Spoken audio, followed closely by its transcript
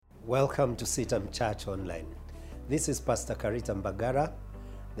Welcome to CITAM Church Online. This is Pastor Karita Mbagara,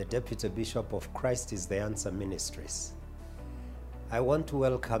 the Deputy Bishop of Christ is the Answer Ministries. I want to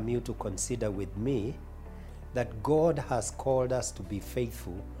welcome you to consider with me that God has called us to be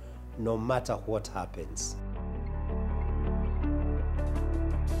faithful no matter what happens.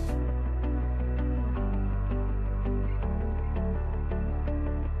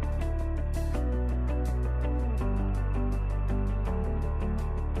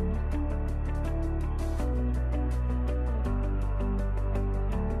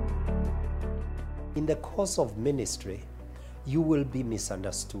 In the course of ministry, you will be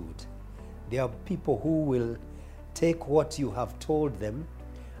misunderstood. There are people who will take what you have told them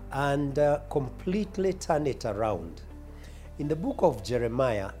and completely turn it around. In the book of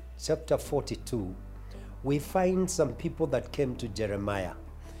Jeremiah, chapter 42, we find some people that came to Jeremiah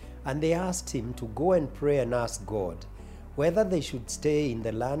and they asked him to go and pray and ask God whether they should stay in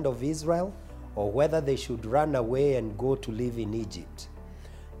the land of Israel or whether they should run away and go to live in Egypt.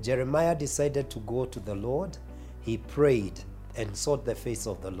 Jeremiah decided to go to the Lord. He prayed and sought the face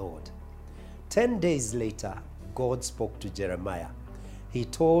of the Lord. 10 days later, God spoke to Jeremiah. He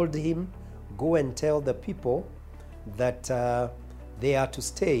told him, go and tell the people that they are to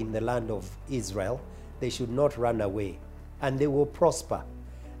stay in the land of Israel. They should not run away, and they will prosper.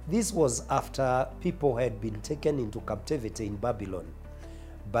 This was after people had been taken into captivity in Babylon.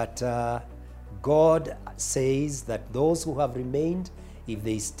 But God says that those who have remained, if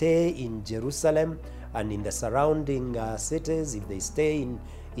they stay in Jerusalem and in the surrounding cities, if they stay in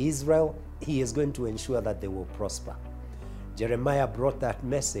Israel, he is going to ensure that they will prosper. Jeremiah brought that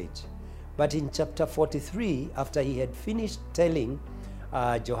message. But in chapter 43, after he had finished telling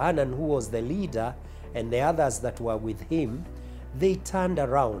Johanan, who was the leader, and the others that were with him, they turned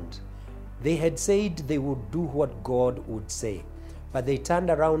around. They had said they would do what God would say. But they turned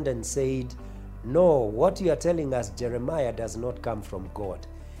around and said, no, what you are telling us, Jeremiah, does not come from God.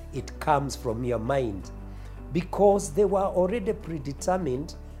 It comes from your mind. Because they were already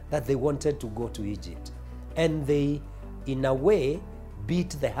predetermined that they wanted to go to Egypt. And they, in a way,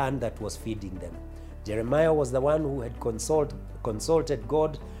 beat the hand that was feeding them. Jeremiah was the one who had consulted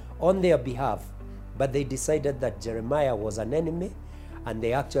God on their behalf. But they decided that Jeremiah was an enemy, and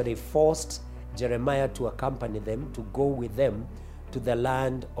they actually forced Jeremiah to accompany them, to go with them to the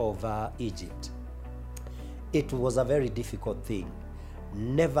land of Egypt. It was a very difficult thing.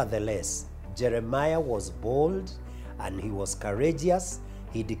 Nevertheless, Jeremiah was bold and he was courageous.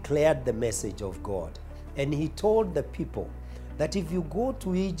 He declared the message of God. And he told the people that if you go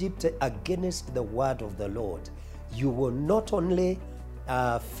to Egypt against the word of the Lord, you will not only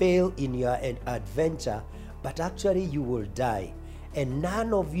fail in your adventure, but actually you will die. And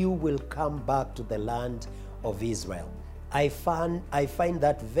none of you will come back to the land of Israel. I find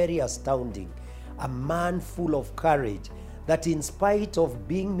that very astounding. A man full of courage, that in spite of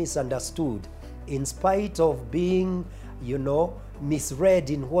being misunderstood, in spite of being, misread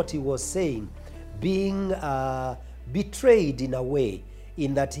in what he was saying, being betrayed in a way,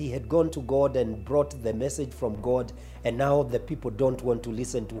 in that he had gone to God and brought the message from God, and now the people don't want to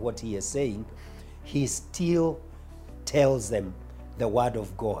listen to what he is saying, he still tells them the word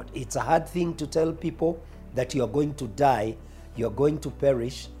of God. It's a hard thing to tell people that you're going to die, you're going to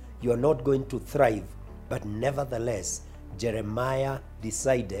perish, you're not going to thrive. But nevertheless, Jeremiah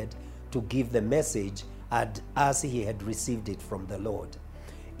decided to give the message as he had received it from the Lord.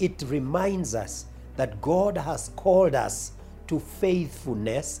 It reminds us that God has called us to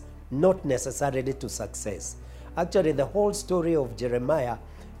faithfulness, not necessarily to success. Actually, the whole story of Jeremiah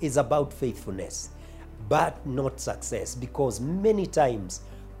is about faithfulness, but not success, because many times,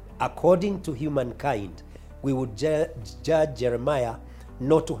 according to humankind, we would judge Jeremiah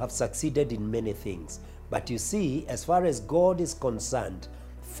not to have succeeded in many things. But you see, as far as God is concerned,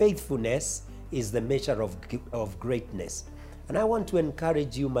 faithfulness is the measure of greatness. And I want to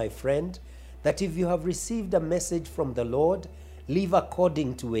encourage you, my friend, that if you have received a message from the Lord, live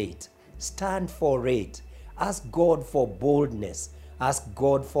according to it. Stand for it. Ask God for boldness. Ask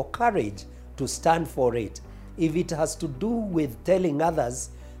God for courage to stand for it. If it has to do with telling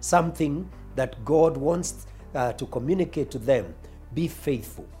others something that God wants to communicate to them, be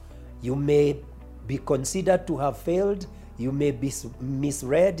faithful. You may be considered to have failed. You may be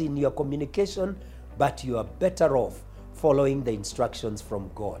misread in your communication, but you are better off following the instructions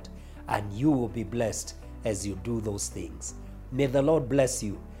from God, and you will be blessed as you do those things. May the Lord bless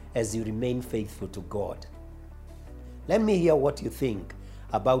you as you remain faithful to God. Let me hear what you think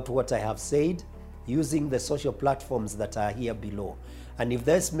about what I have said using the social platforms that are here below. And if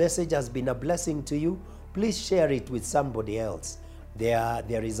this message has been a blessing to you, please share it with somebody else.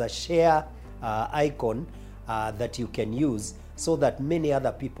 There is a share icon that you can use so that many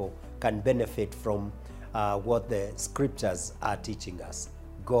other people can benefit from what the scriptures are teaching us.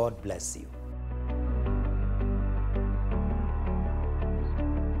 God bless you.